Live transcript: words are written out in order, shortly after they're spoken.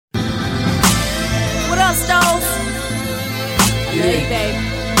Gustos. Hey, baby.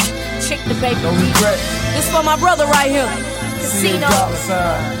 Chick the baby. No regret. This for my brother right here. Casino.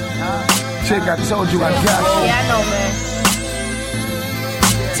 Chick, I told you I got you. Yeah, I know, man.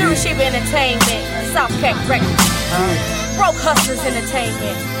 True Ship Entertainment. South Cape Records. Broke Hustlers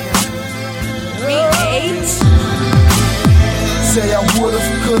Entertainment. BH. Say I would've,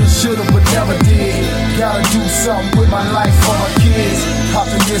 could've, should've, but never did. Gotta do something with my life for my kids.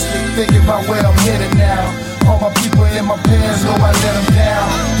 Optimistic, thinking about where I'm headed now. All my people in my pants know I let them down.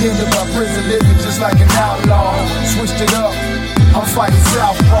 Ended my prison living just like an outlaw. Switched it up, I'm fighting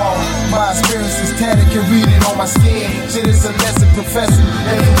southpaw. My experience is tatted, can read it on my skin. Shit is a lesson professor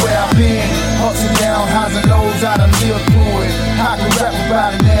everywhere I've been. Ups and downs, highs and lows, I done lived through it. I can rap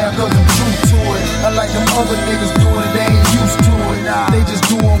about it now cause I'm true to it. Unlike them other niggas doing it, they ain't used to it. They just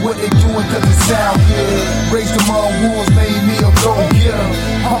doing what they doing cause it sound good. Raised them on wolves, made me a go-getter.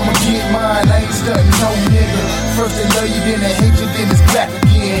 I'ma get mine, I ain't studying no nigga. First they love you, then they hate you, then it's back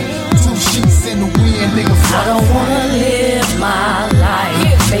again. Two sheets in the wind, nigga. I don't wanna live my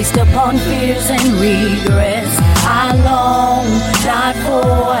life based upon fears and regrets. I long not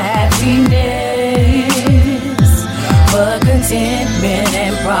for happiness, but contentment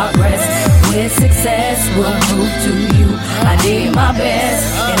and progress. With success will prove to you I did my best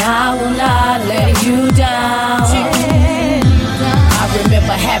and I will not let you down. I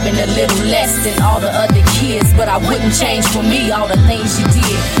remember having a little less than all the other kids, but I wouldn't change for me all the things you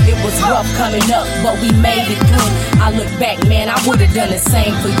did. It was rough coming up, but we made it through. I look back, man, I would've done the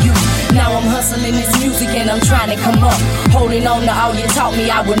same for you. Now I'm hustling this music and I'm trying to come up. Holding on to all you taught me,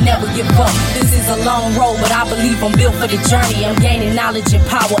 I would never give up. This is a long road, but I believe I'm built for the journey. I'm gaining knowledge and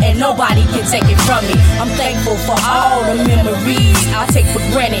power and nobody can take it from me. I'm thankful for all the memories I take for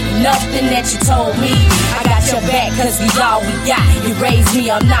granted, nothing that you told me. I got your back cause we all we got. You raised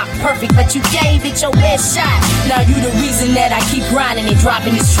me, I'm not perfect, but you gave it your best shot. Now you the reason that I keep grinding and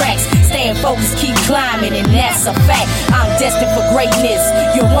dropping these tracks. Staying focused, keep climbing, and that's a fact. I'm destined for greatness.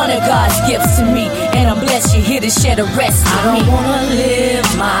 You're one of God's gifts to me, and I'm blessed you're here to share the rest with me. I don't wanna live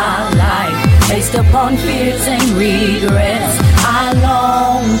my life based upon fears and regrets. I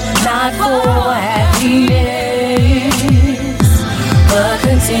long not for happiness, but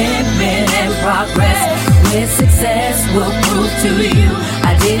contentment and progress. With success will prove to you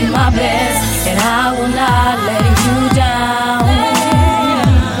I did my best and I will not let you down.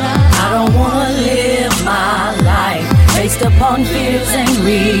 I don't wanna live my life based upon fears and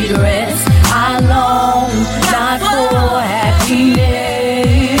regrets. I long not for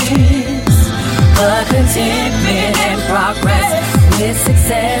happiness, but contentment and progress. With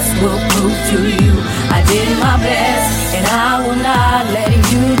success will prove to you I did my best and I will not let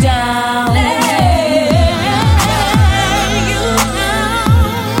you down.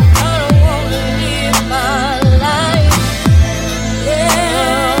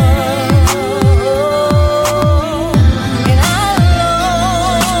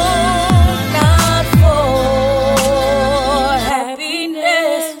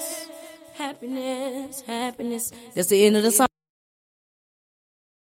 Happiness. That's the end of the song.